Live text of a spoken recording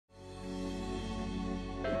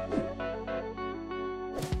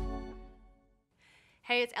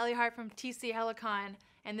Hey, it's Ellie Hart from TC Helicon,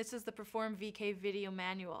 and this is the Perform VK video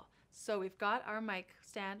manual. So we've got our mic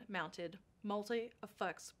stand mounted,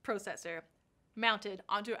 multi-effects processor mounted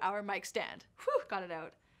onto our mic stand. Whew, got it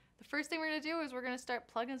out. The first thing we're gonna do is we're gonna start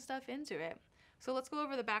plugging stuff into it. So let's go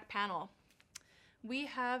over the back panel. We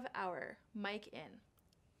have our mic in,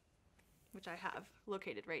 which I have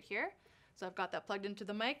located right here. So I've got that plugged into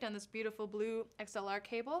the mic down this beautiful blue XLR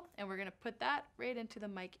cable, and we're gonna put that right into the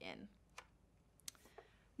mic in.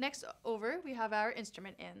 Next over, we have our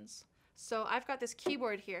instrument ins. So I've got this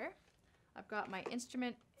keyboard here. I've got my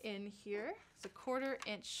instrument in here. It's a 1/4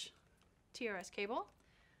 inch TRS cable,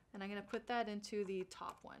 and I'm gonna put that into the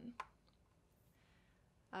top one.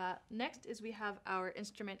 Next is we have our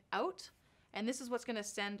instrument out, and this is what's gonna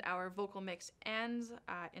send our vocal mix and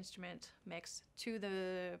instrument mix to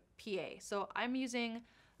the PA. So I'm using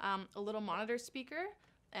a little monitor speaker,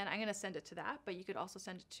 and I'm gonna send it to that, but you could also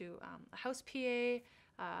send it to a house PA,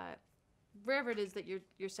 wherever it is that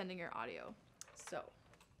you're sending your audio. So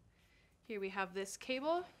here we have this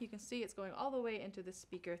cable. You can see it's going all the way into the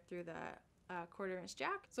speaker through the 1/4 inch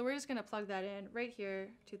jack. So we're just gonna plug that in right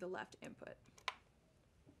here to the left input.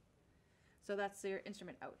 So that's your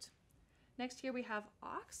instrument out. Next here we have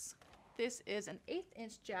aux. This is an 1/8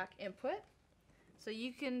 inch jack input. So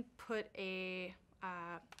you can put a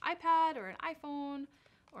iPad or an iPhone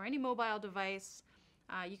or any mobile device.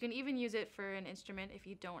 You can even use it for an instrument if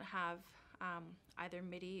you don't have either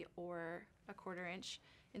Midi or a 1/4 inch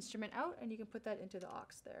instrument out, and you can put that into the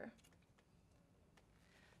aux there.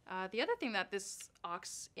 The other thing that this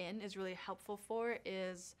aux in is really helpful for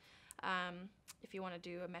is if you want to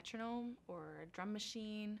do a metronome or a drum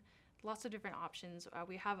machine, lots of different options.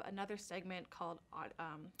 We have another segment called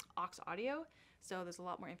aux audio, so there's a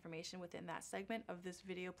lot more information within that segment of this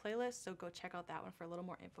video playlist, so go check out that one for a little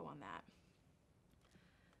more info on that.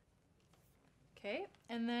 Okay,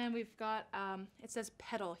 and then we've got, it says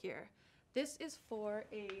pedal here. This is for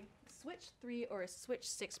a Switch 3 or a Switch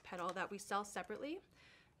 6 pedal that we sell separately.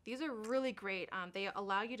 These are really great. They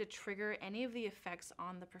allow you to trigger any of the effects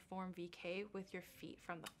on the Perform VK with your feet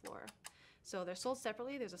from the floor. So they're sold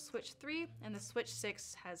separately. There's a Switch 3, and the Switch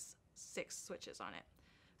 6 has 6 switches on it.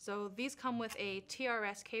 So these come with a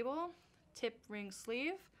TRS cable, tip ring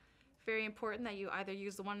sleeve. Very important that you either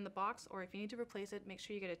use the one in the box, or if you need to replace it, make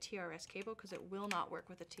sure you get a TRS cable because it will not work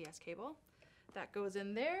with a TS cable. That goes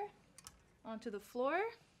in there onto the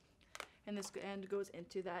floor, and this end goes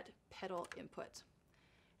into that pedal input.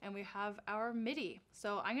 And we have our Midi.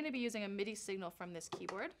 So I'm going to be using a Midi signal from this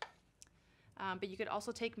keyboard, but you could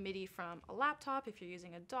also take Midi from a laptop if you're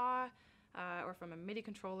using a DAW, or from a Midi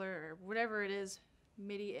controller or whatever it is,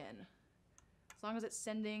 Midi in. As long as it's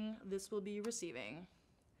sending, this will be receiving.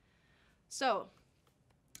 So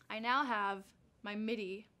I now have my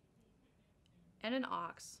Midi and an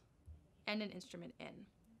aux and an instrument in.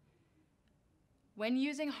 When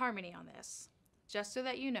using Harmony on this, just so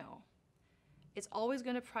that you know, it's always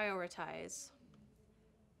going to prioritize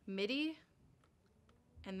Midi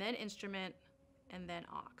and then instrument and then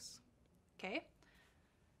aux. Okay?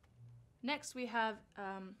 Next we have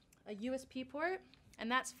a USB port, and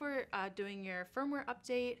that's for doing your firmware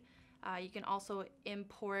update. You can also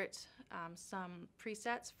import some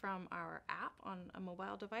presets from our app on a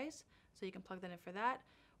mobile device, so you can plug that in for that.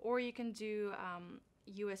 Or you can do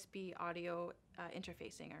USB audio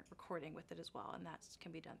interfacing or recording with it as well, and that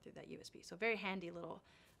can be done through that USB. So very handy little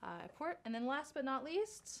port. And then last but not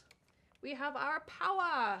least, we have our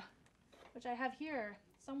power, which I have here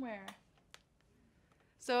somewhere.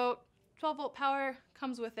 So 12-volt power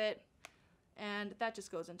comes with it, and that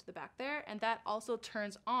just goes into the back there, and that also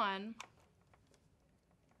turns on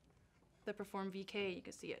the Perform VK. You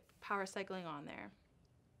can see it power cycling on there.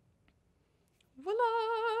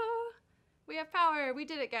 Voila! We have power. We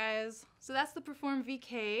did it, guys. So that's the Perform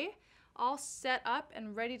VK all set up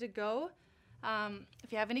and ready to go.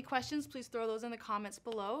 If you have any questions, please throw those in the comments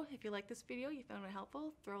below. If you like this video, you found it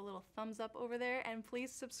helpful, throw a little thumbs up over there, and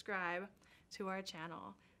please subscribe to our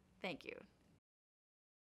channel. Thank you.